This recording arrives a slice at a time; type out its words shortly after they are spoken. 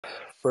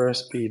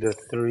First Peter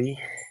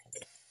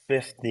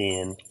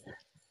 3:15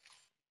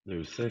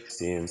 through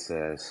 16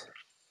 says,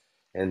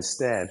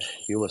 instead,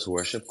 you must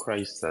worship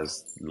Christ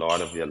as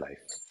Lord of your life.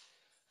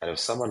 And if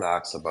someone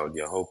asks about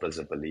your hope as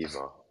a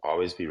believer,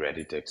 always be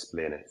ready to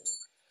explain it.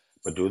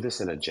 But do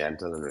this in a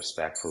gentle and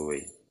respectful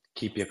way.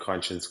 Keep your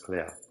conscience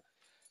clear.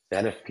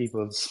 Then, if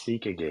people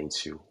speak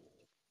against you,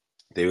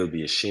 they will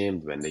be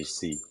ashamed when they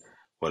see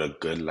what a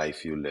good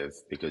life you live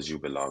because you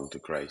belong to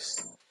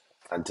Christ.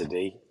 And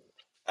today,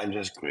 I'm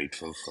just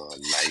grateful for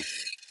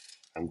life.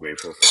 I'm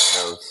grateful for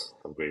health.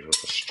 I'm grateful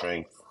for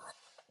strength.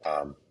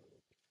 Um,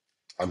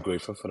 I'm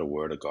grateful for the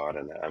Word of God,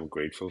 and I'm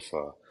grateful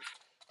for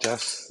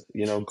just,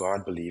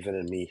 God believing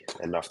in me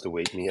enough to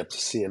wake me up to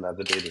see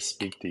another day to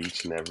speak to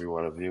each and every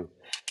one of you.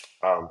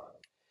 Um,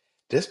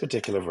 this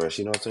particular verse,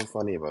 you know what's so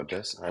funny about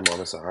this? I'm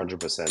almost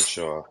 100%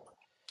 sure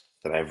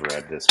that I've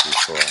read this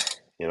before.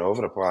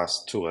 Over the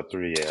past 2 or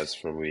 3 years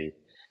from we,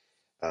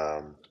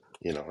 um,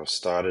 have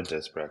started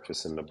this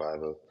breakfast in the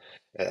Bible,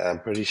 I'm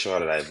pretty sure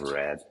that I've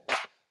read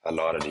a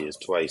lot of these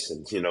twice.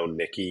 And,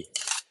 Nikki,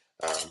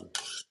 um,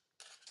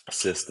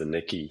 sister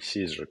Nikki,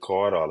 she's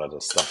record all of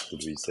the stuff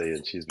that we say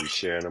and she's been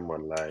sharing them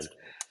online.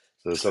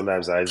 So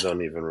sometimes I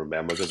don't even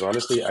remember because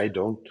honestly, I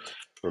don't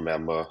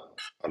remember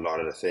a lot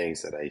of the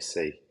things that I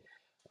say.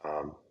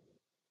 Um,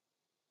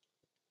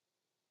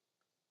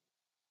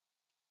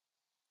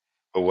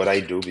 but what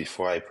I do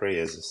before I pray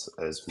is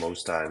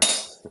most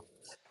times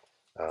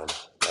um,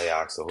 I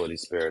ask the Holy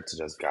Spirit to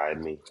just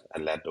guide me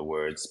and let the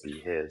words be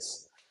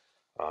His.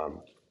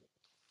 Um,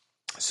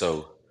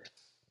 so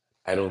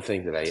I don't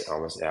think that I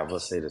almost ever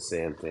say the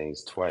same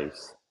things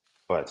twice.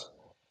 But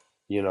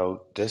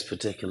this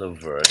particular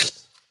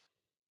verse,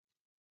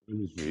 I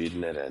was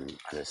reading it, and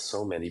there's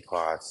so many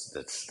parts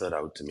that stood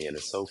out to me, and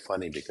it's so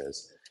funny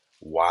because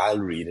while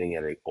reading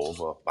it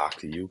over back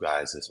to you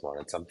guys this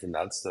morning, something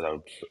else stood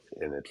out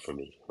in it for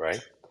me,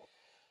 right?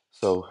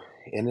 So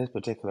in this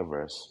particular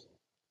verse,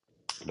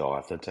 the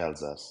author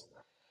tells us,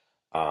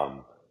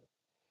 um,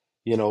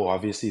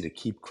 obviously to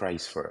keep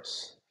Christ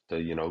first,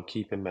 to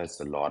keep Him as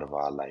the Lord of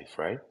our life,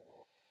 right?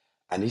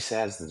 And he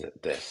says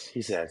this.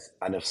 He says,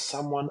 and if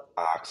someone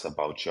asks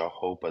about your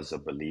hope as a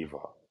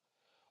believer,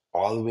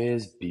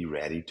 always be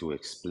ready to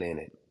explain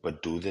it,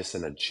 but do this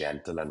in a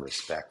gentle and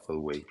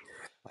respectful way.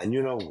 And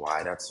you know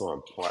why that's so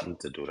important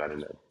to do that?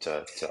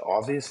 To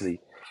obviously,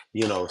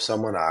 if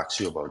someone asks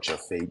you about your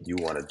faith, you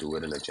want to do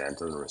it in a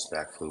gentle and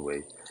respectful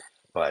way.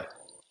 But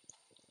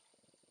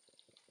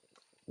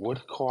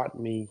what caught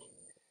me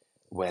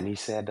when he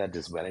said that,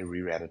 this when I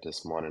reread it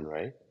this morning,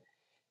 right,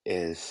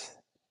 is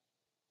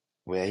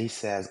where he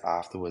says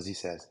afterwards, he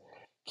says,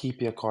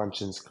 keep your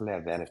conscience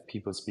clear. Then, if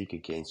people speak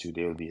against you,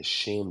 they will be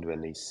ashamed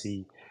when they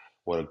see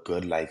what a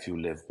good life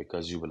you live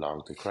because you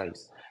belong to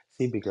Christ.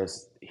 See,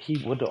 because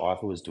what the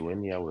author was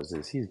doing here was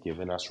this, he's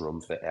giving us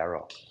room for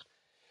error.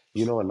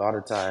 A lot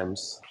of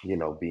times,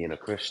 being a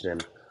Christian,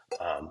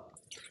 um,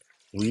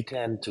 we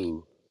tend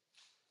to,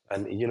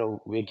 and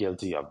we're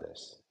guilty of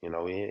this.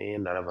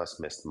 Ain't none of us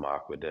missed the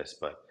mark with this,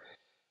 but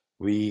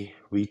we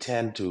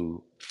tend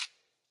to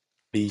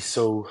be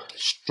so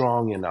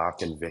strong in our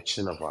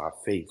conviction of our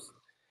faith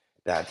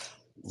that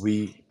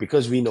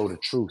because we know the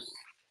truth,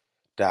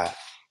 that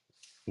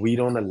we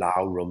don't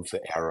allow room for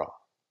error,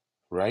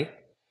 right?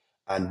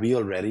 And we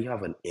already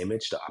have an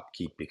image to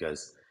upkeep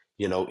because,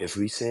 if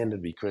we say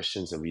that we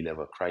Christians and we live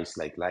a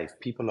Christ-like life,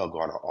 people are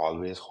going to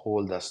always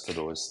hold us to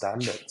those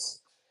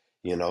standards,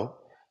 you know?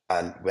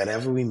 And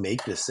whenever we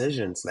make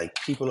decisions, like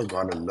people are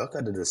going to look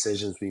at the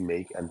decisions we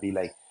make and be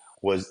like,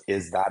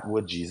 is that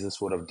what Jesus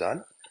would have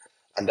done?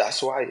 And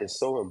that's why it's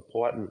so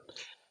important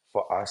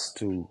for us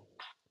to,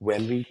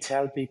 when we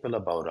tell people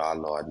about our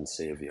Lord and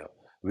Savior,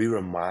 we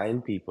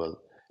remind people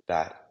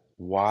that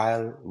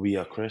while we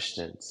are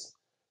Christians,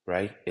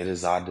 right, it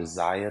is our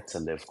desire to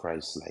live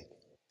Christ like.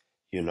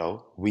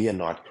 We are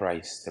not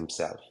Christ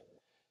Himself.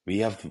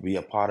 We are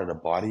part of the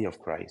body of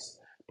Christ,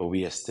 but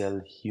we are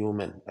still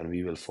human and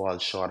we will fall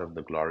short of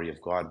the glory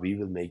of God. We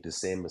will make the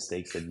same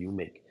mistakes that you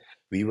make.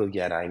 We will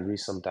get angry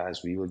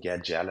sometimes, we will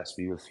get jealous,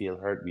 we will feel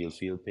hurt, we'll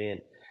feel pain.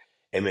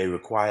 It may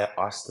require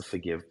us to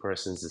forgive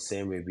persons the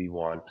same way we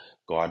want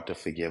God to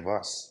forgive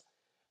us.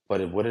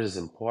 But what is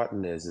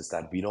important is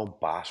that we don't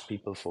bash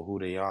people for who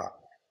they are,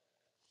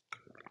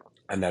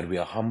 and that we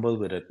are humble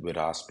with it with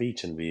our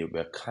speech, and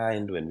we're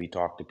kind when we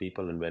talk to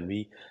people, and when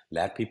we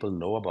let people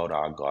know about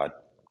our God,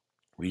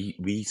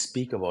 we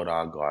speak about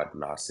our God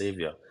and our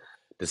Savior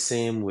the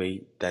same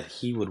way that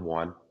we would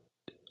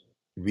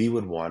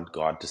want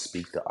God to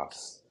speak to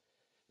us,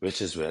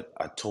 which is with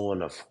a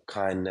tone of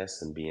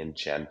kindness and being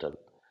gentle.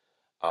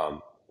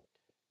 Um,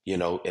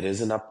 it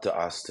isn't up to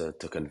us to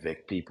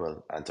convict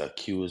people and to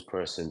accuse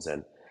persons.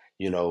 And,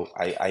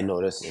 I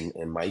notice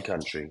in my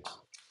country,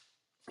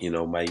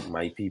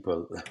 my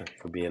people,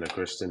 for being a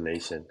Christian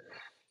nation,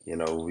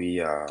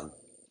 we're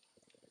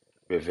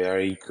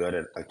very good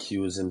at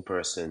accusing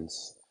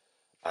persons,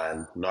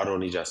 and not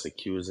only just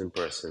accusing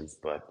persons,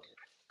 but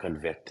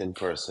convicting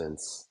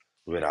persons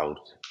without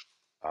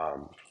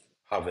um,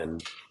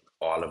 having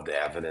all of the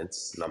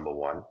evidence, number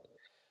one.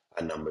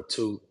 And number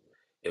two,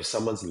 if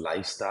someone's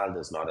lifestyle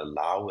does not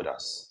align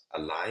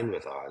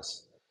with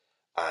ours,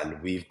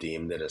 and we've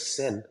deemed it a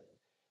sin,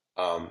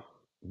 um,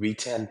 we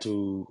tend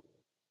to,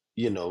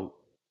 you know,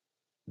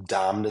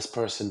 damn this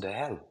person to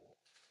hell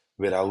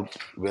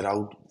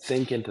without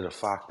thinking to the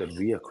fact that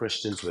we are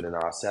Christians within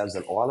ourselves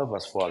and all of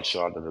us fall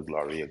short of the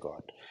glory of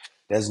God.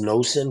 There's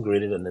no sin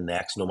greater than the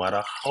next, no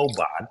matter how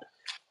bad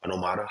or no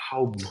matter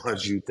how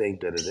much you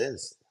think that it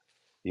is.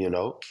 You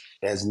know,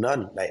 there's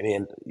none. I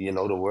mean,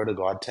 the word of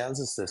God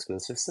tells us this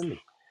consistently.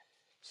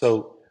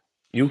 So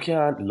you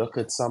can't look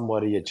at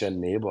somebody, at your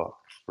neighbor,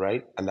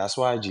 right? And that's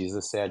why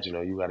Jesus said,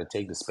 you got to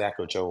take the speck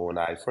out your own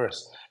eye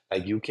first.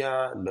 Like you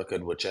can't look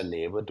at what your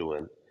neighbor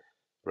doing,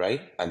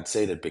 right? And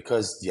say that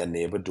because your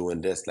neighbor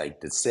doing this,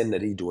 like the sin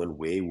that he doing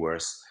way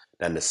worse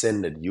than the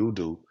sin that you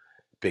do,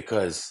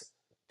 because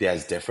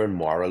there's different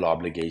moral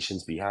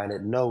obligations behind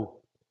it.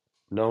 No,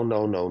 no,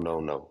 no, no, no,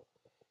 no.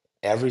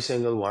 Every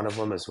single one of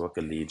them is what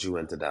could lead you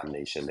into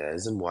damnation. There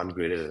isn't one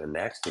greater than the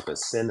next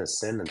because sin is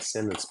sin and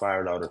sin is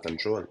spiraled out of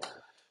control.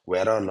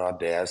 Whether or not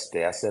there's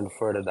sin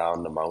further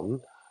down the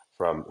mountain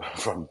from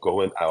from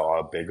going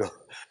or bigger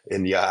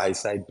in your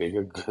eyesight,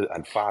 bigger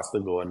and faster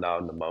going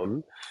down the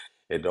mountain,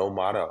 it don't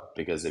matter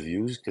because if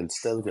you can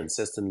still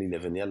consistently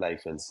live in your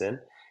life in sin,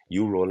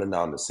 you rolling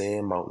down the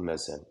same mountain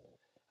as him.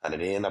 And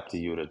it ain't up to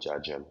you to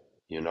judge him.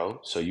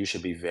 So you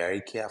should be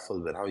very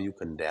careful with how you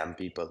condemn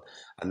people,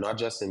 and not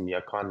just in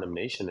your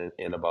condemnation,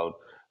 in about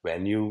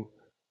when you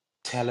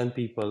telling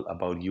people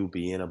about you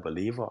being a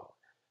believer.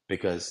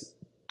 Because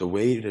the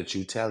way that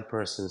you tell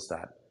persons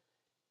that,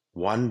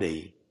 one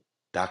day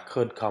that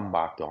could come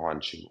back to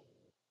haunt you,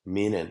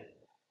 meaning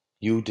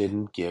you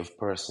didn't give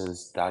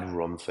persons that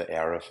room for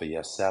error for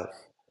yourself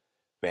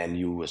when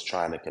you was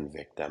trying to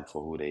convict them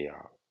for who they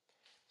are.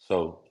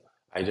 So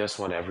I just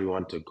want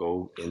everyone to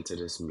go into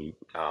this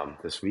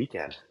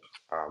weekend,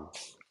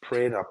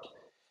 prayed up,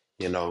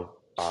 you know,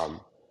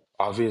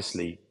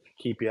 obviously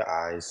keep your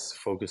eyes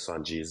focused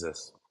on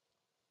Jesus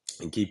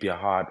and keep your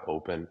heart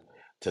open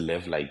to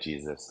live like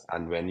Jesus.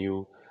 And when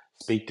you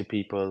speak to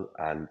people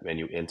and when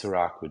you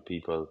interact with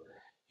people,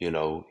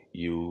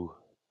 you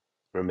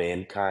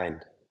remain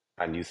kind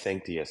and you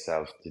think to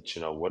yourself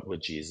that, what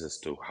would Jesus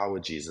do? How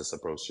would Jesus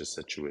approach this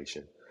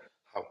situation?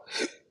 How,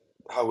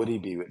 how would he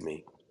be with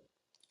me?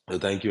 So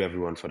thank you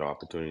everyone for the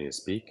opportunity to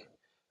speak.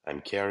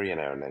 I'm Kerry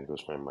and I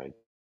relinquish my mic.